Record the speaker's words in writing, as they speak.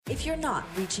If you're not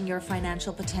reaching your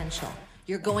financial potential,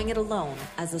 you're going it alone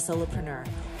as a solopreneur,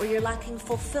 or you're lacking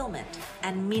fulfillment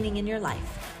and meaning in your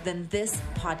life, then this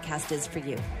podcast is for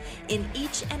you. In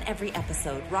each and every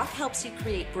episode, Rock helps you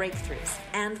create breakthroughs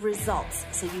and results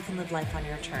so you can live life on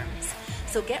your terms.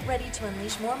 So get ready to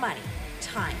unleash more money,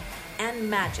 time, and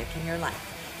magic in your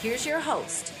life. Here's your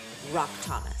host, Rock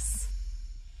Thomas.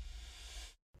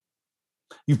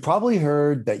 You've probably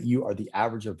heard that you are the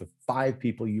average of the 5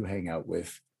 people you hang out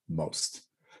with most.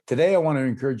 Today, I want to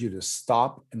encourage you to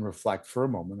stop and reflect for a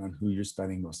moment on who you're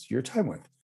spending most of your time with.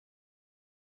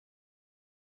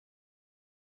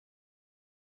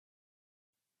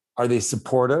 Are they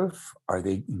supportive? Are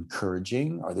they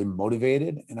encouraging? Are they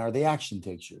motivated? And are they action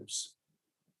takers?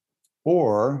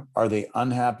 Or are they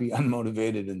unhappy,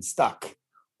 unmotivated, and stuck?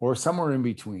 Or somewhere in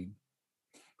between?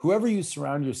 Whoever you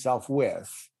surround yourself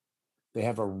with, they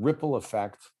have a ripple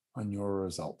effect on your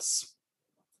results.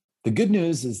 The good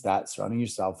news is that surrounding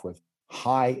yourself with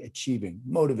high achieving,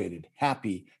 motivated,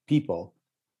 happy people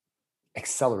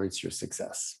accelerates your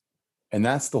success. And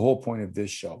that's the whole point of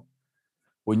this show.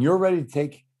 When you're ready to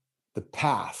take the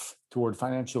path toward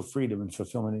financial freedom and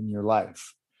fulfillment in your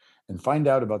life and find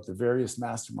out about the various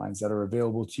masterminds that are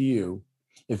available to you,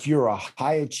 if you're a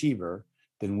high achiever,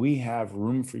 then we have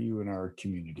room for you in our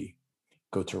community.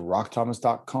 Go to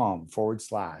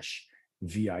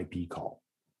rockthomas.com/VIP call.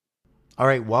 All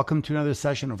right, welcome to another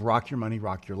session of Rock Your Money,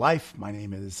 Rock Your Life. My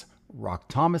name is Rock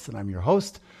Thomas, and I'm your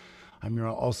host. I'm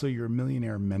also your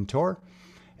millionaire mentor.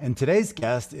 And today's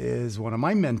guest is one of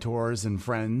my mentors and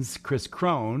friends, Chris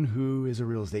Crone, who is a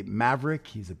real estate maverick.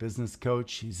 He's a business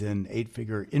coach. He's an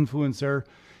 8-figure influencer.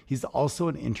 He's also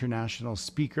an international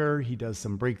speaker. He does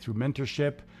some breakthrough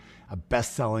mentorship, a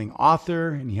best-selling author,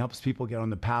 and he helps people get on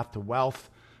the path to wealth,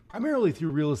 primarily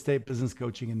through real estate, business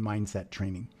coaching, and mindset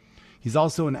training. He's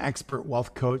also an expert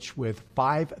wealth coach with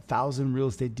 5,000 real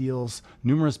estate deals,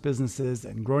 numerous businesses,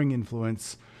 and growing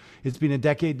influence. It's been a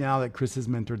decade now that Chris has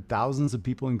mentored thousands of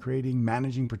people in creating,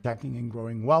 managing, protecting, and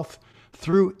growing wealth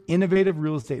through innovative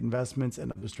real estate investments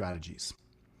and other strategies.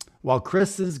 While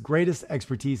Chris's greatest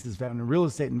expertise is found in real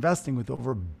estate investing with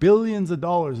over billions of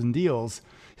dollars in deals,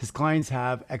 his clients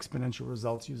have exponential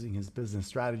results using his business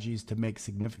strategies to make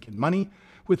significant money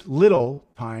with little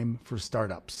time for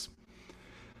startups.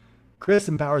 Chris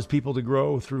empowers people to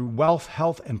grow through wealth,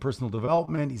 health, and personal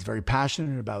development. He's very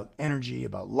passionate about energy,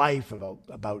 about life,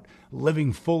 about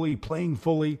living fully, playing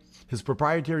fully. His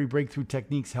proprietary breakthrough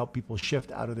techniques help people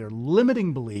shift out of their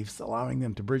limiting beliefs, allowing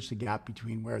them to bridge the gap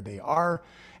between where they are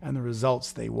and the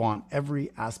results they want every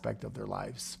aspect of their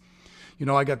lives. You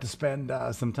know, I got to spend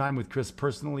some time with Chris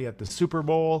personally at the Super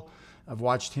Bowl. I've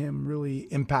watched him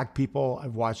really impact people.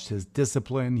 I've watched his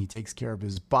discipline. He takes care of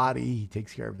his body. He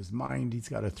takes care of his mind. He's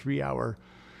got a 3-hour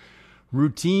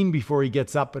routine before he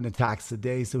gets up and attacks the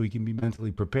day so he can be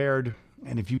mentally prepared.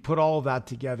 And if you put all of that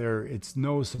together, it's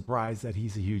no surprise that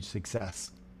he's a huge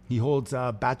success. He holds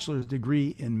a bachelor's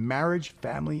degree in marriage,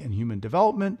 family, and human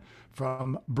development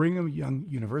from Brigham Young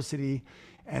University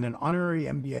and an honorary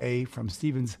MBA from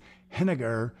Stevens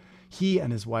Henniger. He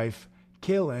and his wife,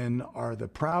 Kaylin, are the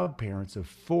proud parents of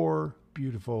 4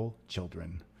 beautiful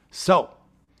children. So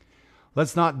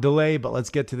let's not delay, but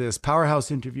let's get to this powerhouse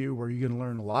interview where you're going to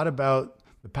learn a lot about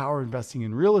the power of investing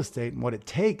in real estate and what it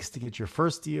takes to get your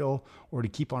first deal or to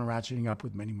keep on ratcheting up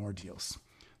with many more deals.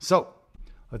 So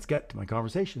let's get to my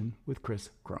conversation with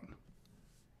Chris Crone.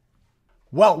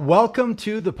 Well, welcome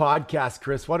to the podcast,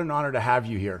 Chris. What an honor to have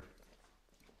you here.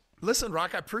 Listen,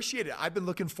 Rock, I appreciate it. I've been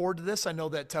looking forward to this. I know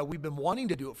that we've been wanting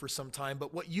to do it for some time,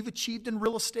 but what you've achieved in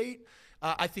real estate,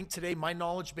 I think today my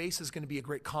knowledge base is going to be a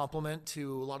great compliment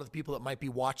to a lot of the people that might be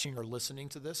watching or listening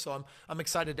to this. So I'm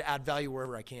excited to add value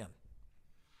wherever I can.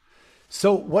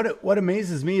 So what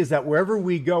amazes me is that wherever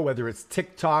we go, whether it's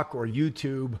TikTok or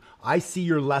YouTube, I see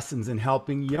your lessons in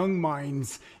helping young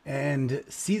minds and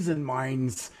seasoned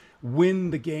minds win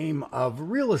the game of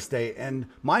real estate. And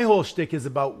my whole shtick is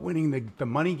about winning the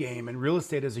money game, and real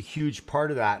estate is a huge part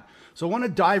of that. So I want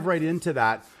to dive right into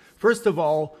that. First of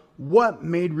all, what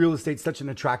made real estate such an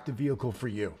attractive vehicle for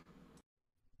you?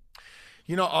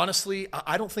 You know, honestly,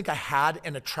 I don't think I had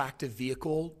an attractive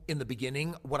vehicle in the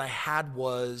beginning. What I had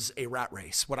was a rat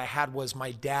race. What I had was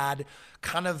my dad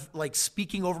kind of like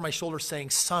speaking over my shoulder saying,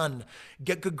 son,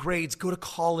 get good grades, go to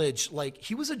college. Like,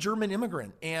 he was a German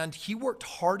immigrant and he worked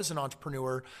hard as an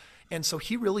entrepreneur. And so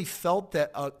he really felt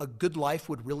that a good life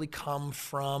would really come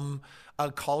from a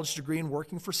college degree and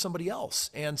working for somebody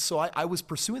else. And so I was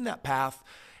pursuing that path.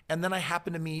 And then I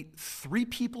happened to meet 3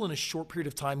 people in a short period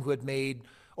of time who had made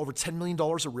over $10 million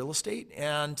of real estate.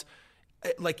 And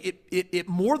it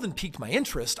more than piqued my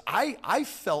interest. I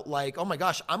felt like, oh my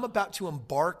gosh, I'm about to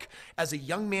embark as a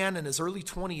young man in his early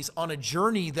 20s on a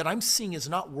journey that I'm seeing is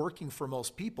not working for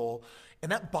most people.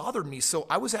 And that bothered me. So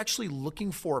I was actually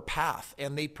looking for a path,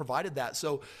 and they provided that.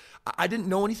 So I didn't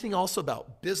know anything else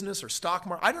about business or stock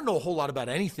market. I don't know a whole lot about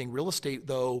anything. Real estate,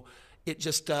 though, it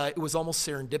just, it was almost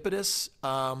serendipitous.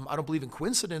 I don't believe in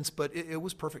coincidence, but it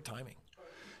was perfect timing.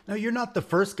 Now, you're not the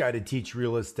first guy to teach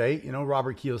real estate. You know,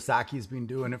 Robert Kiyosaki has been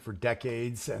doing it for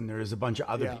decades, and there's a bunch of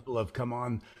other people have come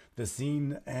on the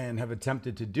scene and have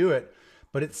attempted to do it.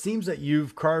 But it seems that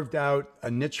you've carved out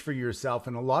a niche for yourself,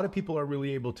 and a lot of people are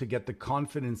really able to get the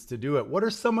confidence to do it. What are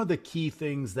some of the key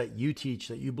things that you teach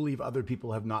that you believe other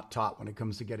people have not taught when it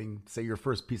comes to getting, say, your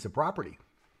first piece of property?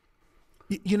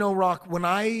 You know, Rock, when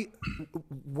I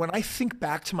think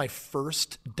back to my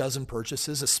first dozen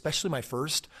purchases, especially my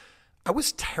first, I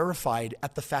was terrified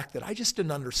at the fact that I just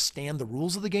didn't understand the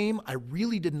rules of the game. I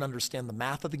really didn't understand the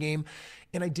math of the game,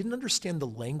 and I didn't understand the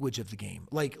language of the game.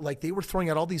 Like they were throwing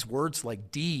out all these words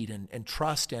like deed and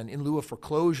trust and in lieu of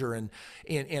foreclosure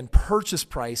and purchase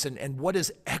price and what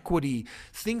is equity,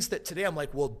 things that today I'm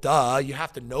like, well, duh, you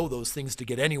have to know those things to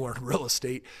get anywhere in real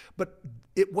estate. But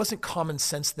it wasn't common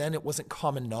sense then. It wasn't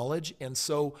common knowledge. And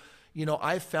so, you know,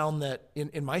 I've found that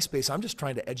in my space, I'm just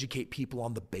trying to educate people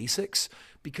on the basics,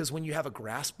 because when you have a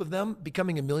grasp of them,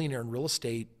 becoming a millionaire in real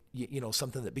estate, you know,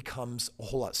 something that becomes a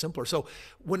whole lot simpler. So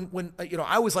when you know,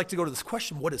 I always like to go to this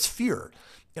question, what is fear?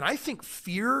 And I think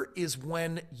fear is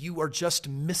when you are just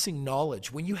missing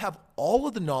knowledge. When you have all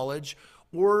of the knowledge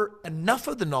or enough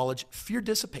of the knowledge, fear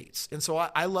dissipates. And so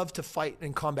I love to fight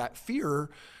and combat fear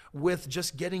with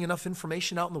just getting enough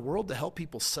information out in the world to help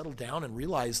people settle down and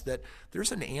realize that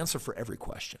there's an answer for every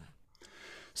question.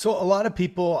 So a lot of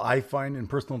people I find in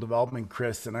personal development,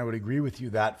 Chris, and I would agree with you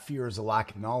that fear is a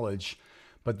lack of knowledge,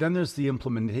 but then there's the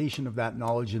implementation of that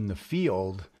knowledge in the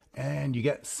field, and you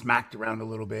get smacked around a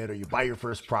little bit, or you buy your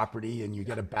first property and you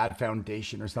get a bad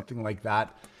foundation or something like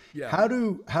that. Yeah. How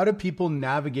do people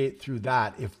navigate through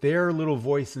that if their little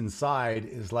voice inside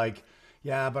is like,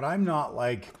 yeah, but I'm not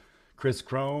like Chris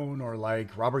Crone or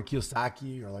like Robert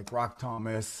Kiyosaki or like Rock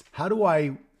Thomas? How do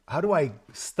I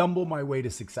stumble my way to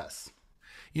success?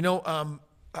 You know,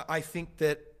 I think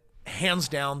that hands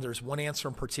down, there's one answer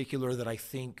in particular that I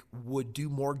think would do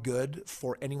more good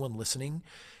for anyone listening.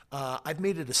 I've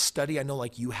made it a study, I know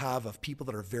like you have, of people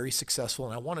that are very successful,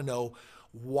 and I want to know,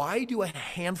 why do a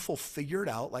handful figure it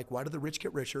out? Like, why do the rich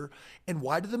get richer? And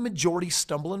why do the majority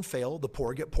stumble and fail? The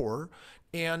poor get poorer.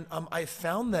 And I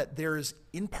found that there's,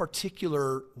 in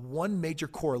particular, one major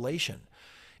correlation.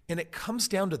 And it comes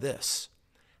down to this: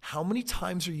 how many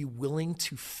times are you willing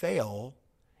to fail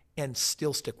and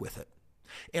still stick with it?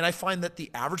 And I find that the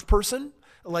average person,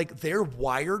 like, they're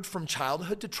wired from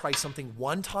childhood to try something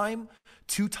one time,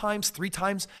 2 times, 3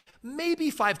 times,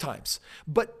 maybe 5 times.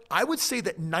 But I would say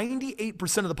that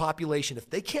 98% of the population, if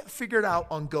they can't figure it out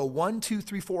on go 1, 2,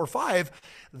 3, 4, or 5,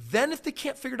 then if they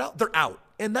can't figure it out, they're out.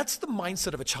 And that's the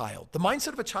mindset of a child. The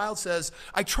mindset of a child says,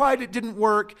 I tried, it didn't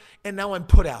work, and now I'm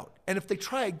put out. And if they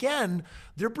try again,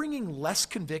 they're bringing less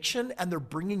conviction and they're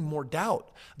bringing more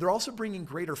doubt. They're also bringing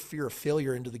greater fear of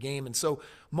failure into the game. And so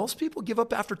most people give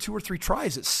up after 2 or 3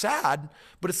 tries. It's sad,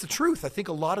 but it's the truth. I think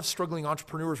a lot of struggling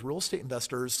entrepreneurs, real estate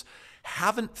investors,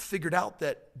 haven't figured out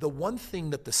that the one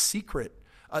thing that the secret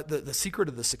of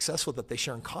the successful that they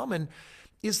share in common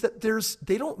is that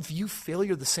they don't view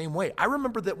failure the same way. I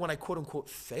remember that when I quote unquote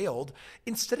failed,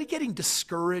 instead of getting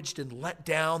discouraged and let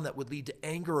down that would lead to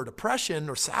anger or depression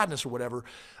or sadness or whatever,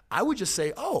 I would just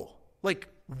say, oh, like,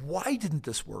 why didn't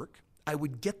this work? I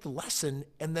would get the lesson,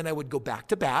 and then I would go back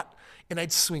to bat, and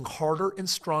I'd swing harder and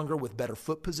stronger with better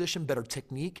foot position, better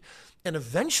technique. And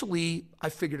eventually I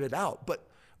figured it out. But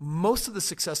most of the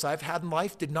success I've had in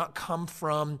life did not come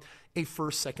from a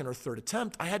first, second, or third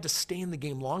attempt. I had to stay in the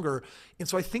game longer. And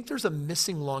so I think there's a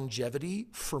missing longevity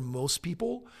for most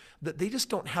people, that they just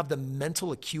don't have the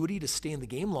mental acuity to stay in the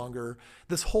game longer.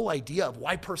 This whole idea of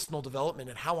why personal development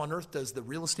and how on earth does the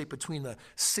real estate between the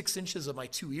 6 inches of my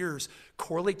 2 ears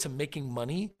correlate to making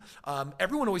money?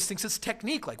 Everyone always thinks it's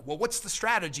technique. Like, well, what's the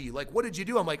strategy? Like, what did you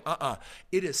do? I'm like,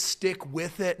 it is stick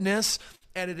with itness.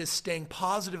 And it is staying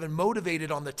positive and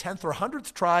motivated on the 10th or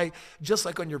 100th try, just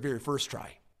like on your very first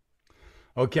try.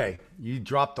 Okay, you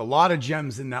dropped a lot of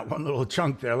gems in that one little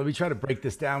chunk there. Let me try to break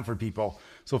this down for people.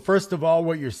 So first of all,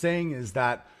 what you're saying is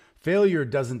that failure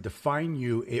doesn't define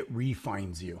you, it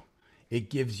refines you. It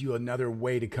gives you another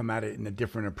way to come at it in a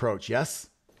different approach, yes?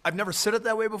 I've never said it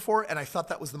that way before, and I thought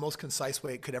that was the most concise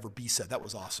way it could ever be said. That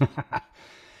was awesome.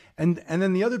 And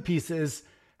then the other piece is,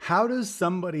 how does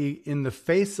somebody in the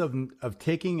face of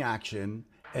taking action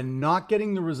and not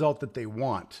getting the result that they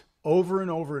want over and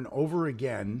over and over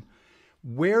again,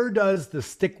 where does the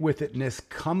stick with itness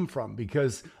come from?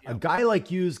 Because a guy like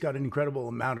you's got an incredible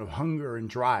amount of hunger and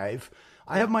drive.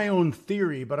 I have my own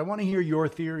theory, but I want to hear your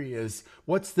theory. Is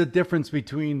what's the difference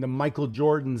between the Michael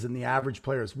Jordans and the average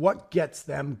players? What gets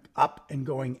them up and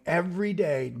going every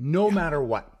day, no matter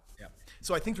what? Yeah.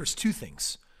 So I think there's two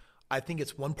things. I think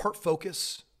it's one part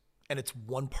focus and it's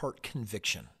one part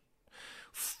conviction.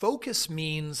 Focus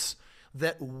means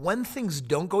that when things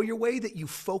don't go your way, that you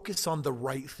focus on the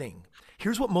right thing.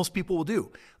 Here's what most people will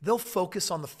do. They'll focus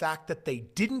on the fact that they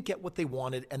didn't get what they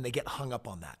wanted and they get hung up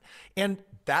on that. And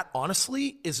that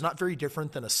honestly is not very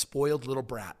different than a spoiled little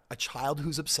brat, a child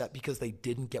who's upset because they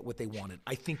didn't get what they wanted.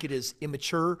 I think it is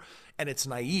immature and it's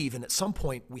naive. And at some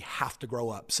point we have to grow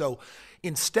up. So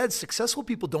instead, successful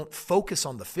people don't focus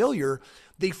on the failure.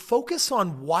 They focus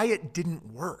on why it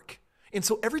didn't work. And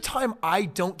so every time I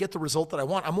don't get the result that I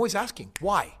want, I'm always asking,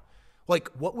 why? Like,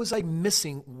 what was I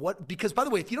missing? Because by the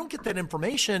way, if you don't get that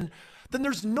information, then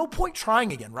there's no point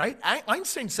trying again, right?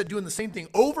 Einstein said doing the same thing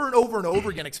over and over and over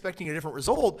again, expecting a different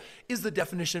result is the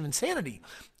definition of insanity.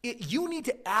 You need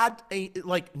to add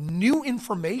new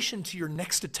information to your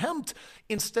next attempt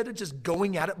instead of just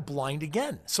going at it blind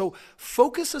again. So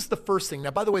focus is the first thing.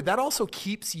 Now, by the way, that also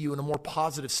keeps you in a more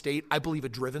positive state, I believe a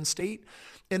driven state.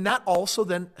 And that also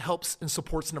then helps and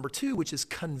supports number two, which is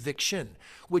conviction,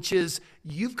 which is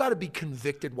you've got to be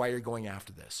convicted why you're going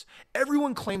after this.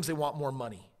 Everyone claims they want more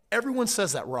money. Everyone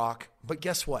says that, Rock, but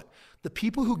guess what? The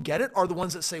people who get it are the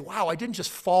ones that say, wow, I didn't just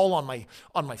fall on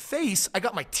my face. I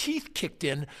got my teeth kicked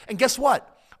in. And guess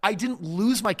what? I didn't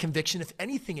lose my conviction. If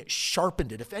anything, it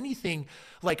sharpened it. If anything,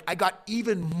 I got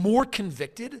even more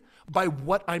convicted by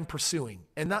what I'm pursuing.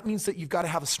 And that means that you've got to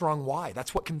have a strong why.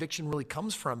 That's what conviction really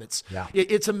comes from.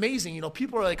 It's amazing.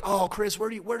 People are like, oh, Chris, where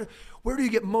do you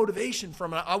get motivation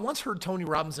from? And I once heard Tony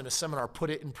Robbins in a seminar put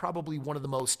it in probably one of the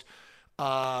most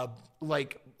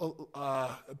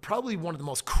probably one of the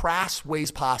most crass ways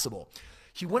possible.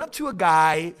 He went up to a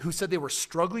guy who said they were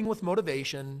struggling with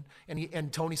motivation,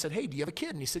 and Tony said, hey, do you have a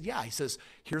kid? And he said, yeah. He says,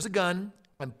 here's a gun.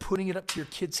 I'm putting it up to your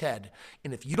kid's head.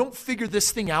 And if you don't figure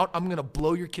this thing out, I'm going to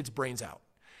blow your kid's brains out.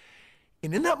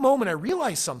 And in that moment, I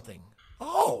realized something.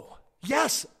 Oh,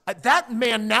 yes, that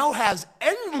man now has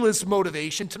endless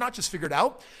motivation to not just figure it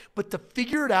out, but to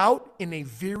figure it out in a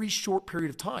very short period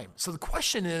of time. So the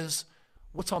question is,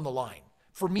 what's on the line?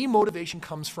 For me, motivation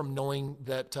comes from knowing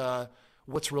that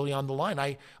what's really on the line.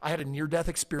 I had a near-death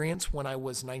experience when I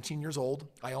was 19 years old.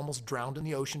 I almost drowned in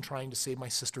the ocean trying to save my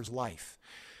sister's life.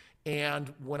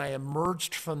 And when I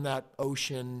emerged from that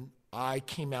ocean, I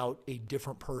came out a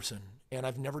different person. And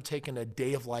I've never taken a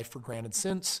day of life for granted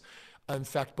since. In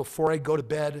fact, before I go to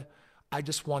bed, I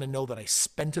just want to know that I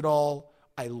spent it all.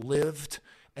 I lived,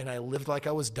 and I lived like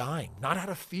I was dying, not out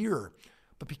of fear,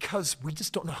 but because we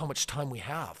just don't know how much time we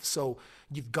have. So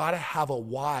you've got to have a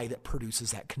why that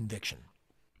produces that conviction.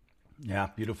 Yeah,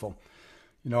 beautiful.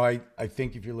 I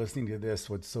think if you're listening to this,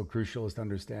 what's so crucial is to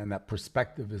understand that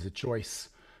perspective is a choice,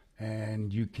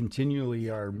 and you continually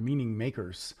are meaning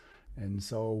makers. And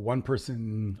so one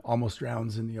person almost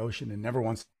drowns in the ocean and never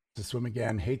wants to swim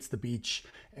again, hates the beach,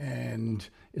 and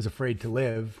is afraid to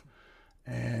live.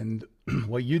 And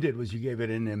what you did was you gave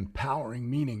it an empowering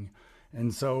meaning.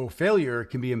 And so failure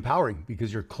can be empowering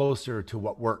because you're closer to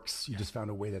what works. You just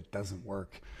found a way that doesn't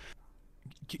work.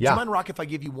 Do you mind, Rock, if I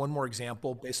give you one more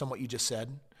example based on what you just said?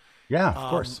 Yeah, of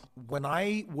course. When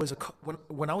I was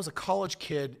a college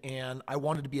kid and I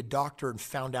wanted to be a doctor and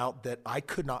found out that I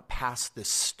could not pass this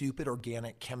stupid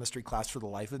organic chemistry class for the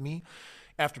life of me,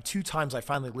 after 2 times I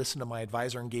finally listened to my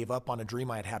advisor and gave up on a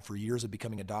dream I had had for years of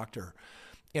becoming a doctor.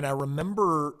 And I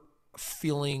remember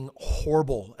feeling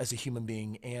horrible as a human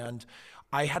being. And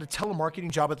I had a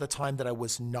telemarketing job at the time that I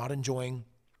was not enjoying.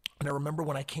 And I remember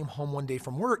when I came home one day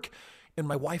from work, and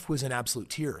my wife was in absolute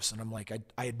tears. And I'm like,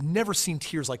 I had never seen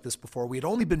tears like this before. We had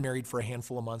only been married for a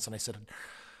handful of months. And I said,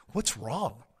 what's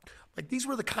wrong? These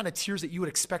were the kind of tears that you would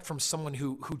expect from someone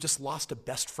who just lost a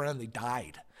best friend. They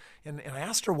died. And I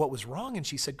asked her what was wrong. And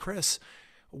she said, Chris,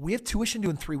 we have tuition due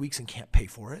in 3 weeks and can't pay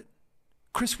for it.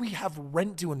 Chris, we have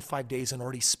rent due in 5 days and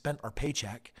already spent our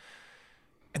paycheck.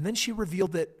 And then she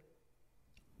revealed that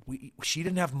she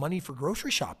didn't have money for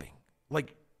grocery shopping.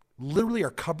 Literally our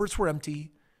cupboards were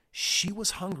empty. She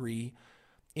was hungry.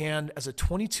 And as a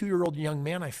 22-year-old young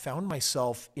man, I found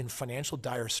myself in financial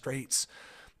dire straits.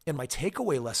 And my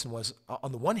takeaway lesson was,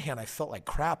 on the one hand, I felt like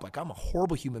crap, like I'm a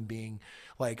horrible human being.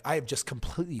 Like I have just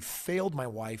completely failed my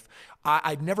wife.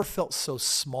 I'd never felt so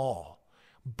small.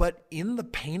 But in the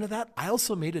pain of that, I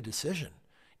also made a decision.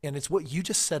 And it's what you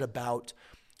just said about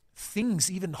things,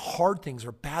 even hard things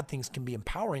or bad things, can be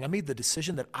empowering. I made the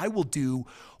decision that I will do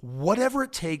whatever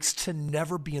it takes to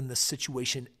never be in this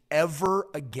situation ever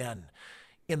again.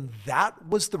 And that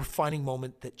was the refining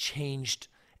moment that changed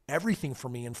everything for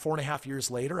me. And 4.5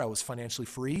 years later, I was financially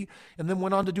free, and then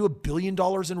went on to do $1 billion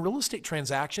in real estate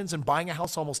transactions and buying a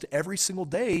house almost every single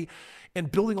day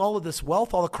and building all of this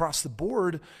wealth all across the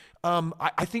board.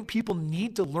 I think people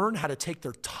need to learn how to take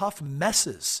their tough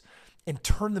messes and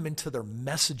turn them into their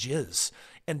messages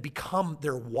and become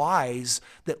their whys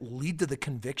that lead to the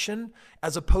conviction,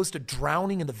 as opposed to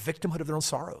drowning in the victimhood of their own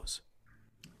sorrows.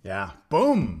 Yeah.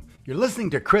 Boom. You're listening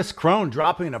to Chris Crone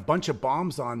dropping a bunch of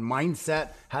bombs on mindset,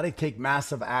 how to take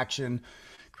massive action.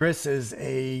 Chris is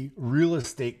a real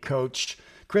estate coach.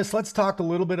 Chris, let's talk a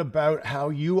little bit about how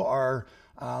you are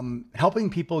helping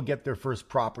people get their first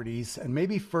properties, and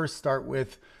maybe first start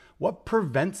with what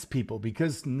prevents people,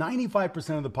 because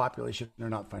 95% of the population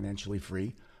are not financially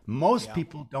free. Most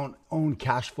people don't own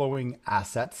cash flowing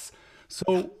assets.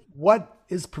 So what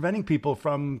is preventing people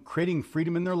from creating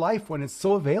freedom in their life when it's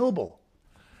so available?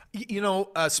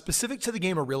 Specific to the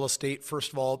game of real estate,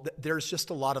 first of all, there's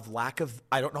just a lot of lack of,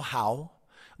 I don't know how.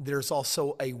 There's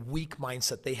also a weak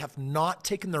mindset. They have not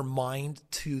taken their mind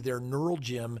to their neural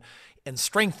gym and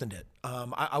strengthened it.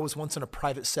 I was once in a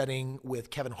private setting with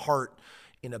Kevin Hart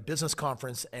in a business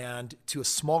conference, and to a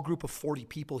small group of 40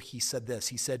 people, he said this.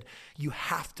 He said, you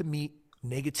have to meet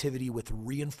negativity with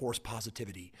reinforced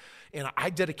positivity. And I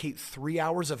dedicate 3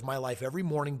 hours of my life every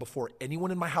morning before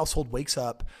anyone in my household wakes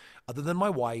up, other than my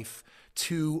wife,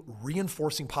 to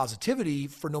reinforcing positivity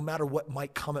for no matter what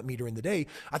might come at me during the day.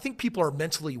 I think people are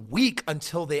mentally weak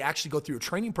until they actually go through a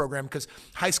training program, because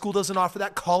high school doesn't offer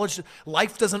that. College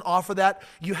life doesn't offer that.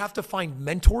 You have to find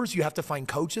mentors. You have to find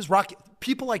coaches.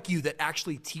 People like you that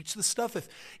actually teach this stuff.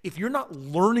 If you're not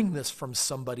learning this from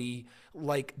somebody,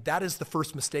 like, that is the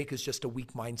first mistake, is just a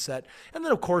weak mindset. And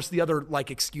then of course the other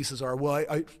excuses are, well,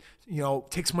 I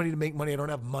it takes money to make money. I don't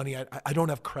have money. I don't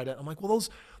have credit. I'm like, well,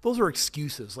 those are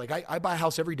excuses. Like, I buy a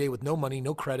house every day with no money,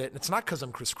 no credit. And it's not because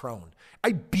I'm Chris Crone.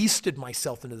 I beasted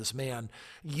myself into this, man.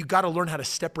 You got to learn how to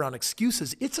step around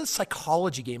excuses. It's a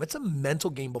psychology game. It's a mental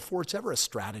game before it's ever a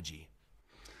strategy.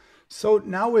 So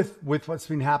now with what's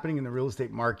been happening in the real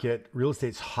estate market, real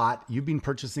estate's hot. You've been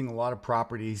purchasing a lot of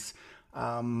properties.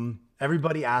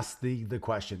 Everybody asks the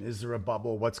question, is there a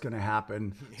bubble? What's going to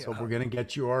happen? Yeah. So we're going to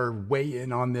get your weigh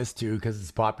in on this too, because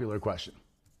it's a popular question.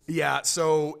 Yeah.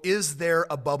 So is there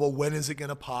a bubble? When is it going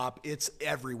to pop? It's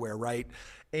everywhere, right?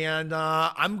 And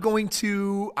I'm going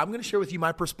to share with you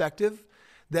my perspective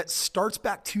that starts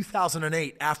back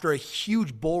 2008, after a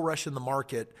huge bull rush in the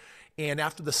market. And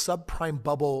after the subprime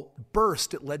bubble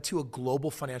burst, it led to a global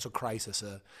financial crisis.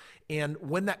 And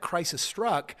when that crisis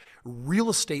struck, real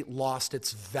estate lost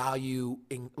its value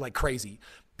like crazy.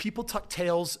 People tucked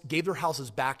tails, gave their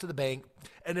houses back to the bank,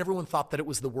 and everyone thought that it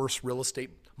was the worst real estate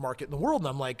market in the world. And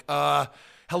I'm like,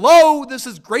 hello, this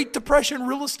is Great Depression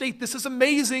real estate. This is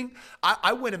amazing.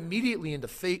 I went immediately into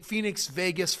Phoenix,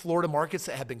 Vegas, Florida markets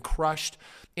that had been crushed,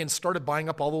 and started buying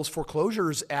up all those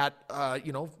foreclosures at,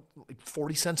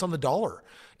 40 cents on the dollar.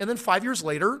 And then 5 years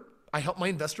later, I helped my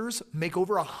investors make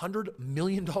over $100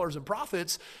 million in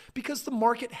profits, because the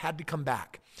market had to come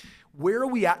back. Where are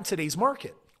we at in today's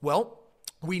market? Well,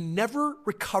 we never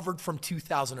recovered from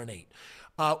 2008.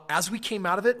 As we came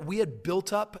out of it, we had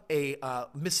built up a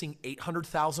missing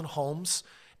 800,000 homes,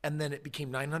 and then it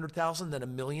became 900,000, then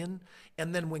 1 million.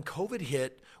 And then when COVID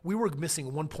hit, we were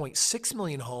missing 1.6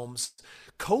 million homes.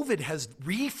 COVID has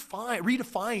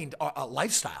redefined a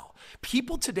lifestyle.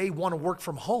 People today want to work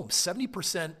from home.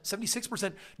 70%,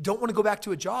 76% don't want to go back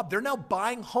to a job. They're now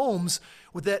buying homes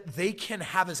that they can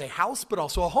have as a house, but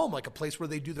also a home, like a place where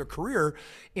they do their career.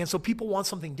 And so people want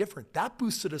something different. That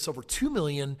boosted us over 2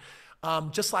 million.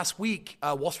 Just last week,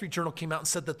 Wall Street Journal came out and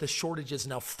said that the shortage is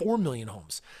now 4 million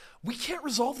homes. We can't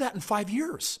resolve that in 5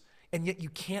 years. And yet you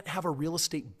can't have a real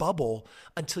estate bubble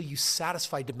until you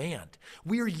satisfy demand.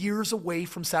 We are years away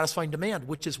from satisfying demand,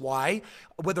 which is why,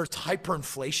 whether it's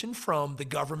hyperinflation from the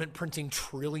government printing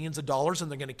trillions of dollars, and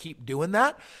they're going to keep doing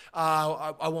that,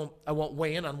 I won't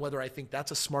weigh in on whether I think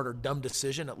that's a smart or dumb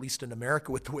decision, at least in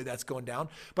America with the way that's going down.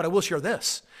 But I will share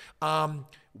this.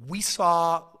 We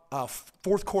saw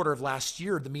fourth quarter of last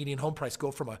year, the median home price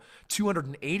go from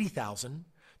 $280,000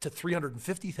 to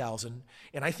 $350,000.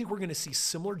 And I think we're going to see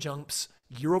similar jumps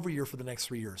year over year for the next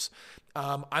 3 years.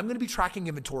 I'm going to be tracking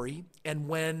inventory. And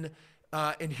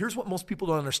and here's what most people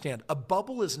don't understand. A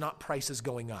bubble is not prices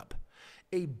going up.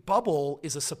 A bubble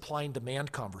is a supply and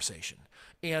demand conversation.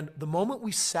 And the moment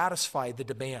we satisfy the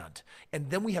demand and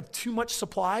then we have too much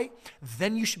supply,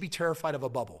 then you should be terrified of a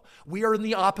bubble. We are in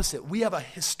the opposite. We have a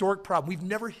historic problem. We've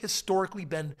never historically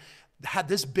had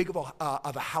this big of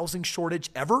a housing shortage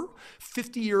ever.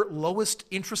 50-year lowest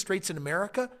interest rates in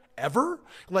America ever.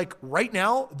 Like right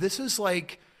now, this is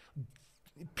like,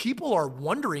 people are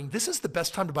wondering, this is the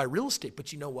best time to buy real estate.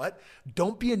 But you know what?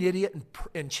 Don't be an idiot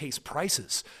and chase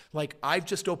prices. Like I've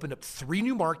just opened up 3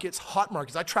 new markets, hot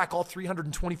markets. I track all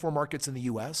 324 markets in the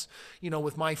US.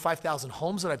 With my 5,000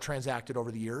 homes that I've transacted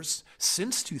over the years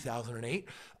since 2008,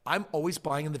 I'm always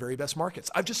buying in the very best markets.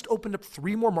 I've just opened up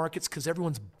 3 more markets because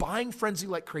everyone's buying frenzy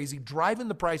like crazy, driving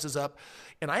the prices up.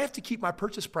 And I have to keep my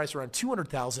purchase price around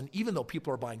 $200,000, even though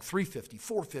people are buying $350,000,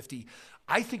 $450,000.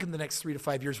 I think in the next 3 to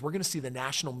 5 years, we're going to see the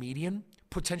national median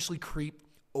potentially creep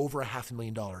over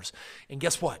 $500,000. And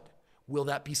guess what? Will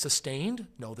that be sustained?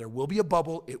 No, there will be a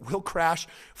bubble. It will crash.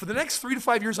 For the next 3 to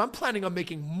 5 years, I'm planning on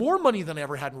making more money than I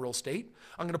ever had in real estate.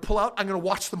 I'm going to pull out. I'm going to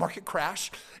watch the market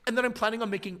crash. And then I'm planning on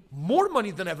making more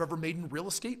money than I've ever made in real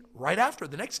estate right after.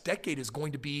 The next decade is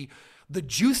going to be the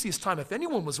juiciest time. If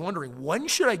anyone was wondering, when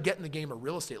should I get in the game of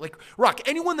real estate? Like, Rock,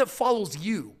 anyone that follows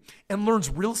you and learns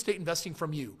real estate investing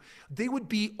from you, they would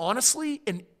be honestly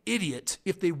an idiot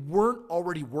if they weren't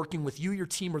already working with you, your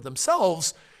team, or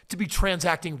themselves to be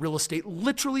transacting real estate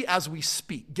literally as we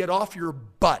speak. Get off your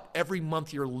butt. Every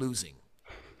month you're losing.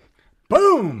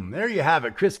 Boom! There you have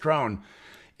it. Chris Crone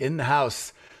in the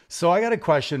house. So I got a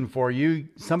question for you.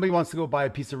 Somebody wants to go buy a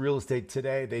piece of real estate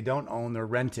today. They don't own, they're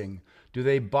renting. Do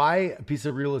they buy a piece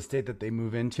of real estate that they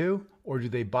move into, or do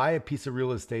they buy a piece of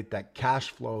real estate that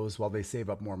cash flows while they save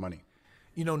up more money?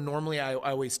 Normally I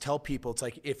always tell people, it's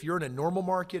like, if you're in a normal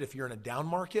market, if you're in a down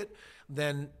market,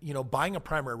 then, buying a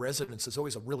primary residence is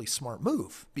always a really smart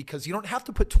move because you don't have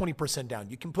to put 20% down.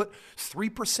 You can put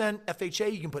 3%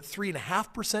 FHA, you can put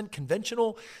 3.5%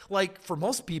 conventional. Like for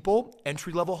most people,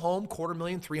 entry-level home,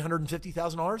 $250,000,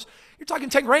 $350,000, you're talking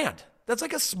 10 grand. That's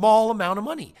like a small amount of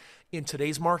money. In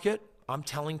today's market, I'm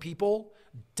telling people,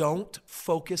 don't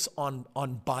focus on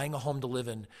buying a home to live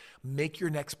in. Make your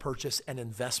next purchase an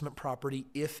investment property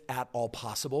if at all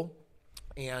possible.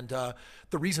 And the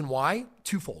reason why,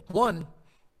 twofold. One,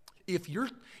 if you're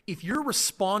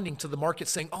responding to the market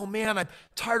saying, oh man, I'm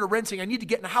tired of renting, I need to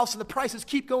get in a house and the prices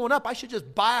keep going up, I should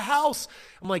just buy a house.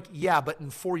 I'm like, yeah, but in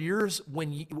 4 years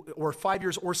or 5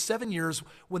 years or 7 years,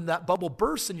 when that bubble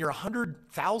bursts and you're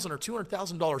 $100,000 or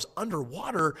 $200,000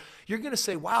 underwater, you're going to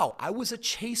say, wow, I was a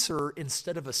chaser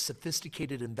instead of a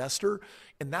sophisticated investor.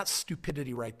 And that's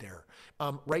stupidity right there.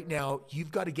 Right now,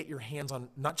 you've got to get your hands on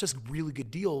not just really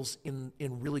good deals in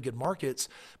really good markets,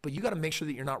 but you got to make sure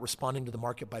that you're not responding to the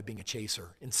market by being a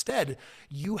chaser. Instead,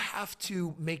 you have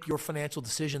to make your financial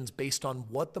decisions based on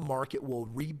what the market will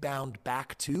rebound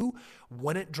back to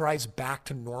when it drives back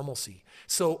to normalcy.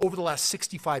 So over the last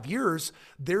 65 years,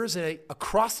 there is a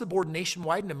across the board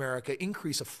nationwide in America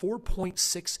increase of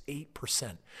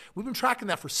 4.68%. We've been tracking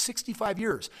that for 65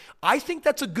 years. I think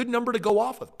that's a good number to go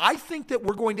off of. I think that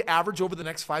we're going to average over the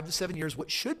next 5 to 7 years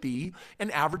what should be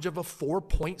an average of a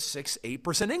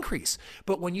 4.68% increase.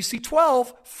 But when you see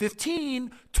 12,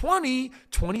 15, 20,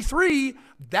 23,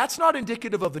 that's not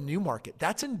indicative of a new market.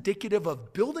 That's indicative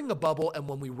of building a bubble. And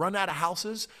when we run out of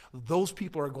houses, those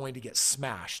people are going to get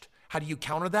smashed. How do you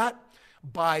counter that?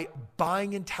 By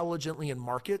buying intelligently in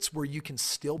markets where you can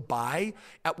still buy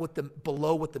at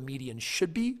below what the median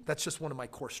should be. That's just one of my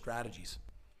core strategies.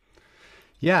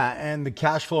 Yeah, and the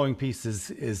cash flowing piece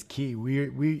is key.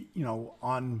 We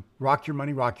on Rock Your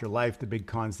Money, Rock Your Life, the big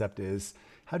concept is,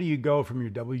 how do you go from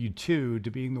your W-2 to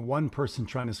being the one person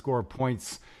trying to score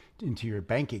points into your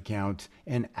bank account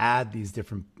and add these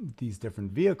different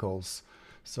vehicles?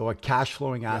 So a cash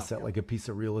flowing asset like a piece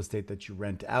of real estate that you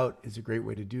rent out is a great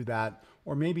way to do that.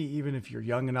 Or maybe even if you're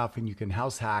young enough and you can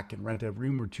house hack and rent a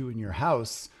room or two in your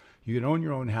house, you can own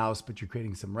your own house, but you're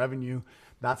creating some revenue.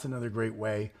 That's another great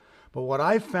way. But what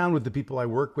I've found with the people I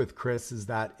work with, Chris, is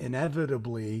that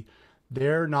inevitably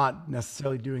they're not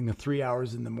necessarily doing the 3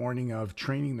 hours in the morning of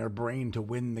training their brain to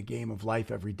win the game of life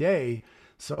every day.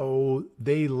 So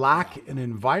they lack an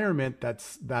environment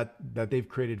that they've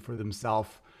created for themselves,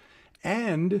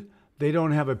 and they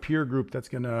don't have a peer group that's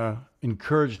going to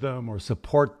encourage them or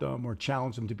support them or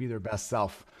challenge them to be their best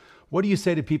self. What do you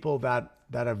say to people that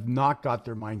have not got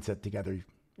their mindset together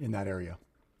in that area?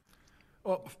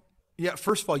 Well, yeah,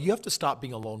 first of all, you have to stop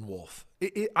being a lone wolf.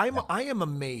 I am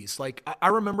amazed. Like, I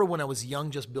remember when I was young,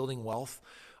 just building wealth,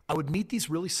 I would meet these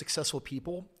really successful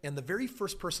people. And the very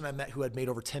first person I met who had made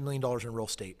over $10 million in real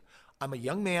estate, I'm a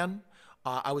young man.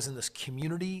 I was in this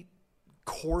community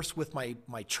course with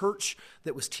my church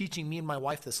that was teaching me and my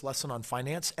wife this lesson on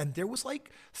finance. And there was like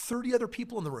 30 other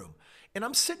people in the room. And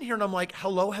I'm sitting here and I'm like,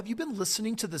 hello, have you been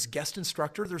listening to this guest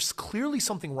instructor? There's clearly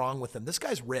something wrong with him. This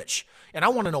guy's rich and I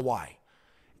want to know why.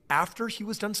 After he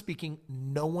was done speaking,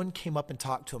 no one came up and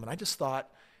talked to him. And I just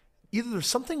thought, either there's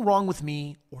something wrong with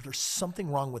me or there's something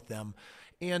wrong with them.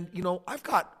 And, you know, I've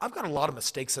got a lot of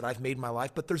mistakes that I've made in my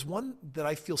life, but there's one that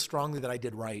I feel strongly that I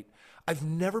did right. I've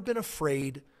never been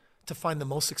afraid to find the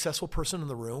most successful person in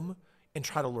the room and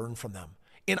try to learn from them.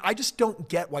 And I just don't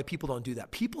get why people don't do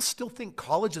that. People still think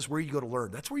college is where you go to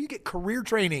learn. That's where you get career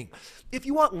training. If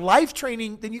you want life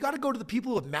training, then you got to go to the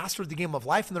people who have mastered the game of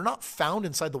life, and they're not found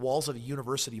inside the walls of a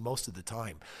university most of the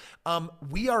time.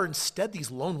 We are instead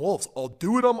these lone wolves. I'll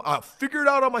do it. I'll figure it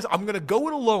out on myself. I'm going to go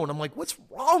it alone. I'm like, what's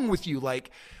wrong with you? Like,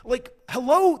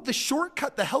 hello, the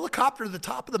shortcut, the helicopter to the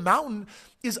top of the mountain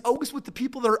is always with the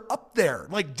people that are up there.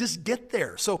 Like, just get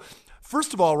there. So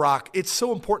first of all, Rock, it's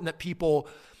so important that people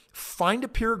find a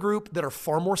peer group that are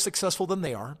far more successful than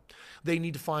they are. They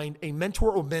need to find a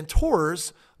mentor or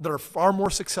mentors that are far more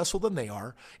successful than they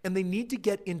are. And they need to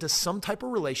get into some type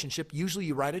of relationship. Usually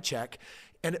you write a check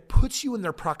and it puts you in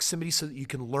their proximity so that you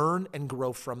can learn and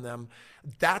grow from them.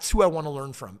 That's who I want to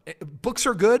learn from. Books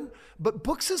are good, but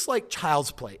books is like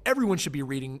child's play. Everyone should be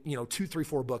reading, 2, 3,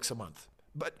 4 books a month.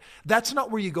 But that's not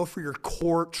where you go for your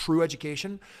core true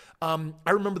education. I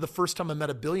remember the first time I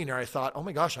met a billionaire, I thought, oh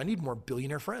my gosh, I need more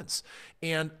billionaire friends.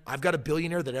 And I've got a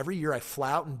billionaire that every year I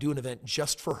fly out and do an event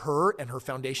just for her and her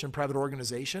foundation private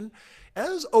organization. It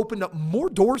has opened up more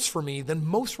doors for me than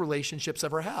most relationships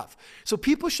ever have. So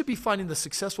people should be finding the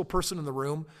successful person in the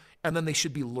room, and then they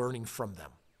should be learning from them.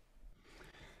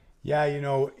 Yeah,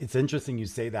 it's interesting you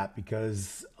say that,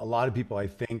 because a lot of people, I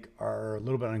think, are a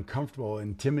little bit uncomfortable,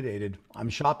 intimidated. I'm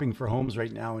shopping for homes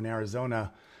right now in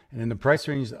Arizona, and in the price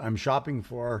range I'm shopping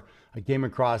for, I came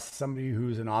across somebody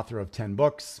who's an author of 10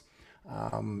 books.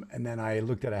 And then I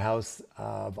looked at a house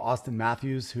of Austin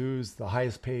Matthews, who's the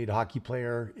highest paid hockey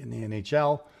player in the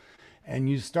NHL. And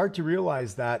you start to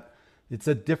realize that it's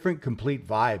a different complete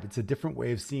vibe. It's a different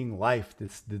way of seeing life.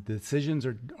 The decisions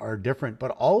are different.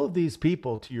 But all of these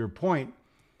people, to your point,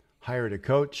 hired a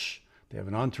coach, they have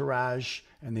an entourage,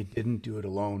 and they didn't do it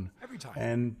alone. Every time.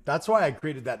 And that's why I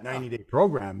created that 90-day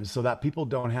program, is so that people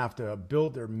don't have to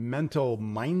build their mental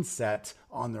mindset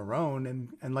on their own.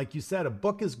 And like you said, a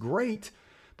book is great,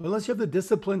 but unless you have the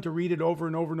discipline to read it over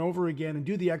and over and over again and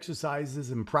do the exercises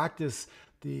and practice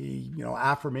the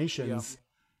affirmations,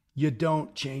 you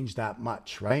don't change that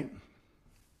much, right?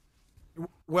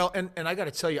 Well, and I got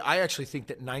to tell you, I actually think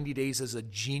that 90 days is a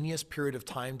genius period of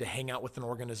time to hang out with an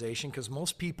organization, because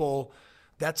most people,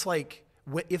 that's like,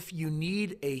 if you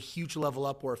need a huge level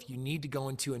up, or if you need to go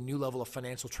into a new level of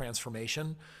financial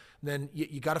transformation, then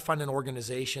you got to find an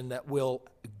organization that will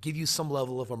give you some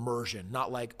level of immersion.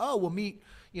 Not like, oh, we'll meet,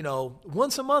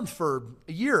 once a month for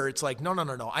a year. It's like,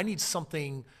 no. I need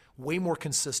something way more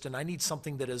consistent. I need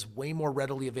something that is way more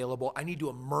readily available. I need to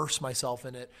immerse myself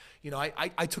in it.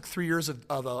 I took 3 years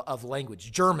of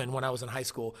language, German, when I was in high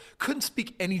school. Couldn't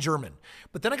speak any German.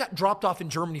 But then I got dropped off in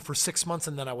Germany for 6 months,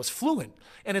 and then I was fluent.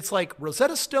 And it's like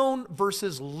Rosetta Stone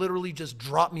versus literally just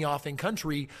drop me off in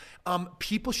country.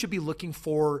 People should be looking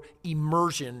for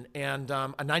immersion, and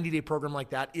a 90-day program like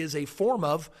that is a form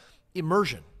of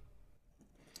immersion.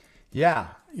 Yeah.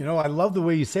 I love the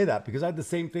way you say that, because I had the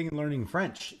same thing in learning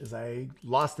French. As I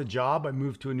lost a job, I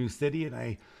moved to a new city,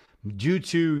 and due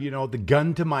to, the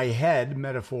gun to my head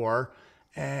metaphor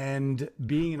and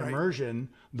being in immersion,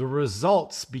 the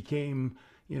results became,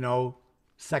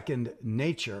 second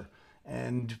nature.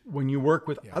 And when you work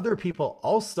with other people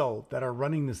also that are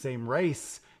running the same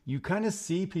race, you kind of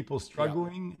see people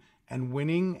struggling and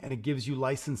winning, and it gives you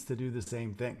license to do the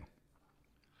same thing.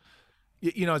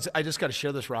 I just got to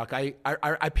share this, Rock.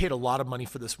 I paid a lot of money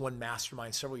for this one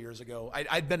mastermind several years ago.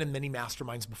 I'd been in many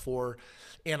masterminds before,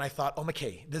 and I thought, oh,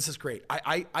 McKay, this is great.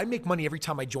 I make money every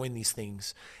time I join these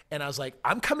things. And I was like,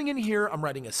 I'm coming in here, I'm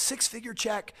writing a 6-figure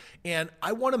check, and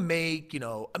I want to make,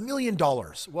 $1 million.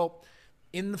 Well,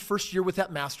 in the first year with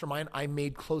that mastermind, I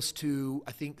made close to,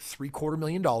 I think,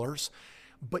 $750,000.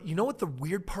 But you know what the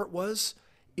weird part was?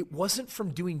 It wasn't from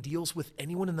doing deals with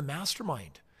anyone in the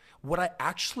mastermind. What I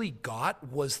actually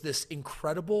got was this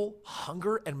incredible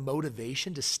hunger and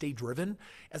motivation to stay driven,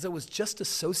 as I was just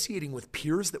associating with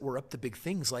peers that were up to big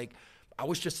things. Like, I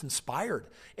was just inspired.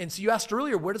 And so you asked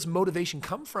earlier, where does motivation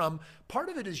come from? Part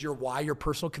of it is your why, your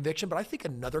personal conviction. But I think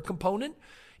another component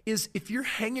is if you're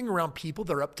hanging around people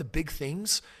that are up to big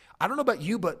things. I don't know about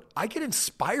you, but I get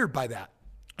inspired by that.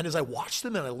 And as I watch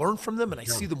them and I learn from them and I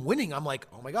see them winning, I'm like,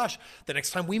 oh my gosh, the next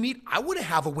time we meet, I want to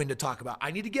have a win to talk about. I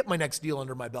need to get my next deal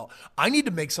under my belt. I need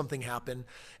to make something happen.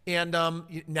 And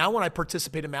now when I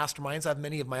participate in masterminds, I have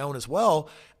many of my own as well.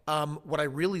 What I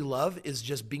really love is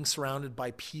just being surrounded by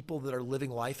people that are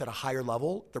living life at a higher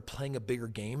level. They're playing a bigger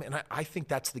game. And I think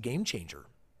that's the game changer.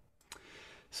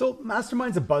 So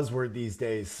mastermind's a buzzword these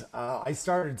days. I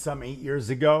started some 8 years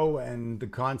ago, and the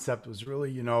concept was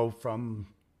really, from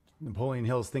Napoleon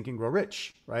Hill's Think and Grow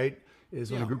Rich, right?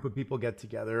 Is when a group of people get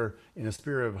together in a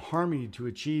spirit of harmony to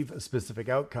achieve a specific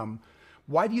outcome.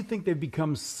 Why do you think they've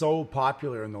become so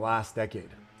popular in the last decade?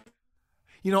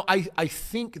 I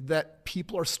think that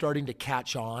people are starting to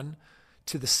catch on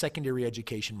to the secondary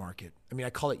education market. I mean, I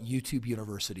call it YouTube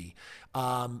University.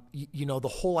 The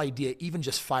whole idea, even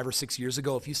just 5 or 6 years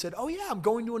ago, if you said, oh yeah, I'm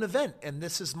going to an event and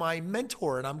this is my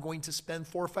mentor and I'm going to spend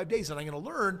 4 or 5 days and I'm going to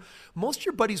learn, most of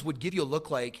your buddies would give you a look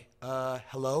like,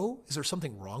 hello, is there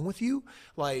something wrong with you?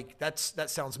 Like that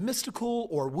sounds mystical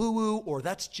or woo-woo, or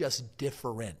that's just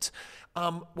different.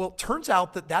 Well, it turns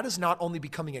out that is not only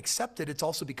becoming accepted, it's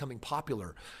also becoming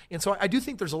popular. And so I do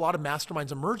think there's a lot of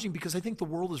masterminds emerging because I think the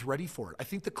world is ready for it. I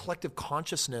think the collective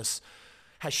consciousness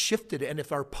has shifted. And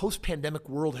if our post-pandemic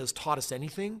world has taught us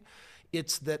anything,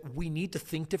 it's that we need to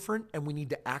think different and we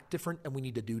need to act different and we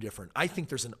need to do different. I think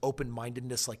there's an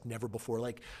open-mindedness like never before.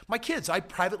 Like my kids, I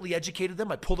privately educated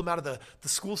them. I pulled them out of the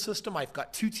school system. I've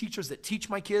got 2 teachers that teach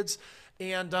my kids.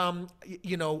 And,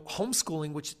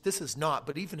 homeschooling, which this is not,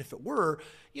 but even if it were,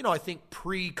 I think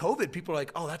pre-COVID, people are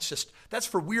like, oh, that's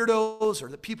for weirdos, or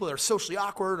the people that are socially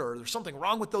awkward, or there's something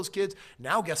wrong with those kids.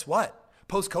 Now, guess what?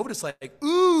 Post-COVID, it's like,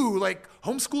 ooh, like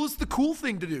homeschool is the cool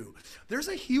thing to do. There's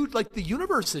a huge, the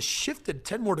universe has shifted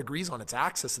 10 more degrees on its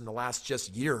axis in the last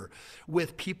just year,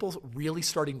 with people really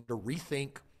starting to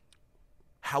rethink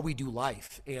how we do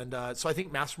life. And so I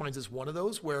think Masterminds is one of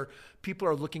those where people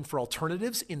are looking for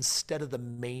alternatives instead of the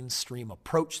mainstream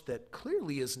approach that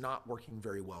clearly is not working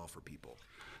very well for people.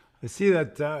 I see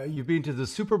that you've been to the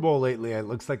Super Bowl lately. It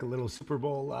looks like a little Super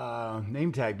Bowl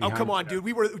name tag behind. Oh, come on, dude.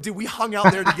 We hung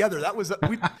out there together. That was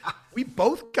we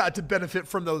both got to benefit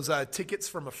from those tickets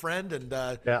from a friend, and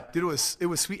dude, it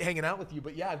was sweet hanging out with you.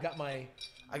 But yeah, I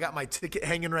got my ticket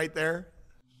hanging right there.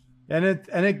 And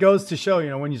it goes to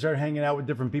show, when you start hanging out with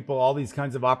different people, all these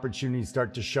kinds of opportunities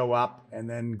start to show up, and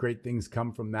then great things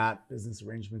come from that, business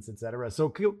arrangements, etc. So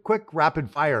quick, rapid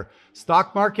fire: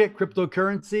 stock market,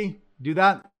 cryptocurrency. Do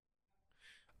that?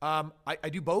 I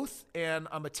do both, and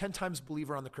I'm a 10 times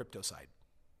believer on the crypto side.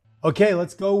 Okay,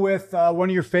 let's go with one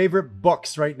of your favorite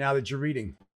books right now that you're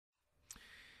reading.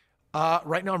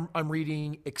 Right now, I'm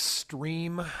reading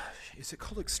Extreme. Is it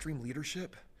called Extreme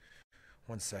Leadership?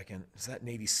 One second. Is that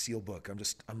Navy SEAL book?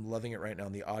 I'm loving it right now.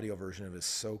 And the audio version of it is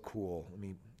so cool. Let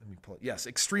me pull it. Yes,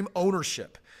 Extreme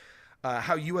Ownership.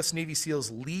 How U.S. Navy SEALs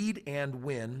lead and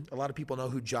win. A lot of people know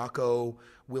who Jocko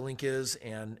Willink is,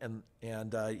 and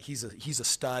he's a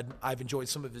stud. I've enjoyed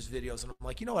some of his videos, and I'm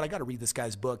like, you know what? I got to read this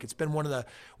guy's book. It's been one of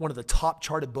the top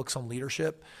charted books on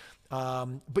leadership.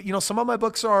 But some of my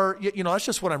books are, that's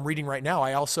just what I'm reading right now.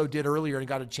 I also did earlier and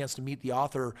got a chance to meet the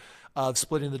author of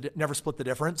Never Split the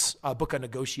Difference, a book on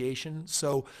negotiation.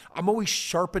 So I'm always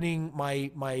sharpening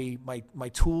my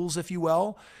tools, if you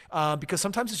will, because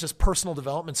sometimes it's just personal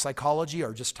development, psychology,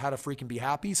 or just how to freaking be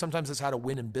happy. Sometimes it's how to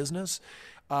win in business.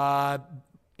 And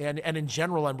in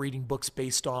general, I'm reading books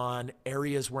based on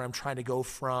areas where I'm trying to go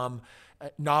from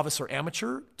novice or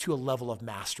amateur to a level of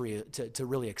mastery to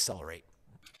really accelerate.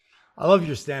 I love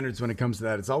your standards when it comes to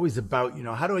that. It's always about,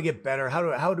 how do I get better?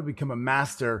 How to become a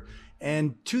master?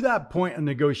 And to that point of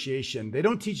negotiation, they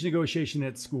don't teach negotiation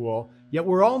at school, yet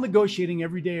we're all negotiating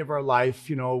every day of our life.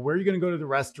 Where you're going to go to the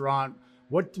restaurant,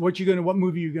 what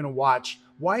movie you're going to watch.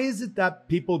 Why is it that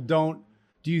people do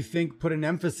you think, put an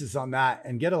emphasis on that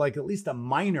and get at least a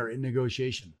minor in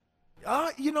negotiation?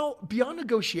 Beyond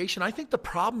negotiation, I think the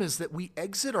problem is that we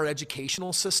exit our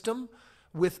educational system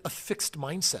with a fixed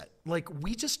mindset. Like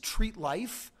we just treat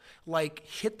life like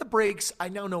hit the brakes. I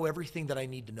now know everything that I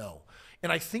need to know.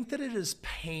 And I think that it is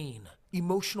pain,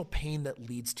 emotional pain that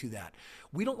leads to that.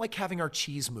 We don't like having our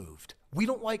cheese moved. We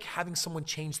don't like having someone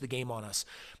change the game on us.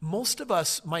 Most of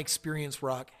us, my experience,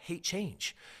 Rock, hate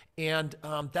change. And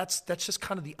that's just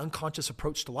kind of the unconscious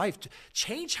approach to life.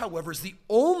 Change, however, is the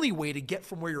only way to get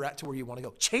from where you're at to where you want to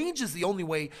go. Change is the only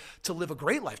way to live a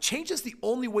great life. Change is the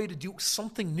only way to do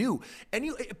something new.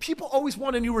 And people always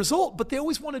want a new result, but they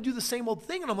always want to do the same old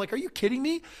thing. And I'm like, are you kidding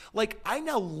me? Like I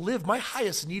now live, my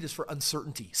highest need is for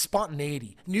uncertainty,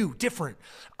 spontaneity, new, different.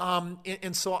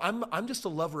 And so I'm just a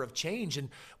lover of change. And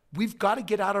We've got to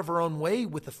get out of our own way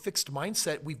with a fixed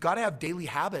mindset. We've got to have daily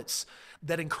habits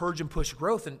that encourage and push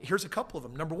growth. And here's a couple of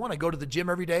them. Number one, I go to the gym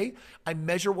every day. I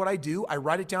measure what I do. I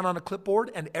write it down on a clipboard.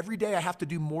 And every day I have to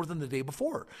do more than the day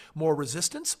before. More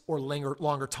resistance or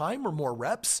longer time or more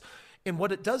reps. And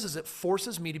what it does is it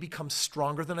forces me to become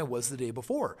stronger than I was the day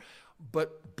before.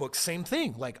 But books, same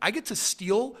thing. Like, I get to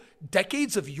steal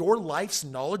decades of your life's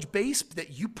knowledge base that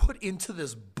you put into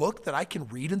this book that I can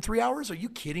read in 3 hours. Are you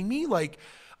kidding me? Like,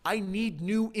 I need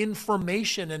new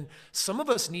information, and some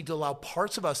of us need to allow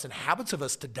parts of us and habits of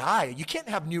us to die. You can't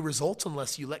have new results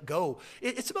unless you let go.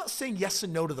 It's about saying yes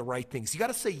and no to the right things. You got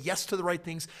to say yes to the right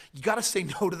things. You got to say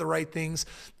no to the right things.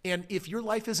 And if your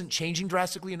life isn't changing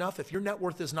drastically enough, if your net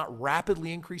worth is not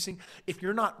rapidly increasing, if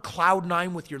you're not cloud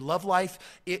nine with your love life,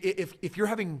 if you're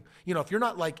having, if you're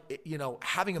not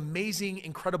having amazing,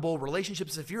 incredible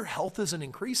relationships, if your health isn't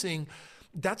increasing,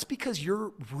 that's because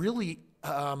you're really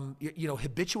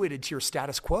habituated to your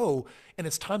status quo, and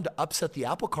it's time to upset the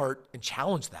apple cart and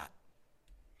challenge that.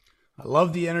 I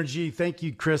love the energy. Thank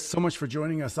you, Chris, so much for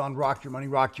joining us on Rock Your Money,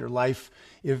 Rock Your Life.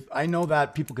 If I know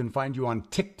that people can find you on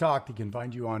TikTok, they can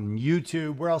find you on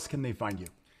YouTube. Where else can they find you?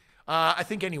 I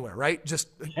think anywhere, right? Just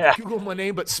Google my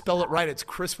name, but spell it right. It's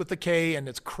Chris with a K, and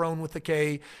it's Crone with a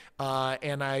K.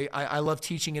 And I love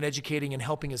teaching and educating and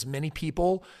helping as many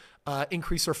people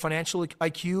increase their financial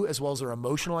IQ as well as their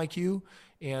emotional IQ.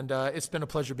 And it's been a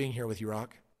pleasure being here with you,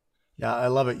 Rock. Yeah, I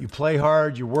love it. You play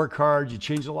hard, you work hard, you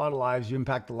change a lot of lives, you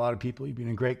impact a lot of people. You've been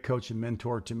a great coach and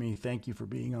mentor to me. Thank you for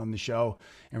being on the show.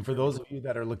 And for those of you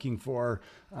that are looking for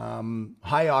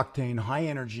high octane, high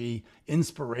energy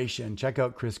inspiration, check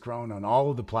out Chris Crone on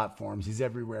all of the platforms. He's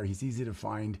everywhere. He's easy to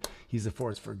find. He's a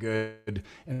force for good.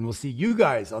 And we'll see you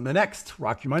guys on the next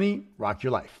Rock Your Money, Rock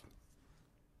Your Life.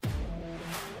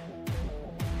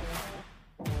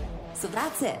 So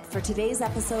that's it for today's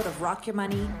episode of Rock Your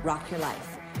Money, Rock Your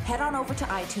Life. Head on over to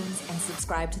iTunes and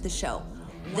subscribe to the show.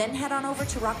 Then head on over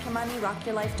to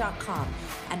rockyourmoneyrockyourlife.com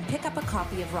and pick up a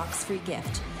copy of Rock's free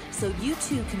gift so you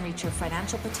too can reach your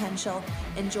financial potential,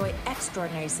 enjoy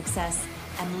extraordinary success,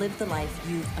 and live the life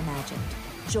you've imagined.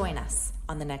 Join us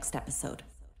on the next episode.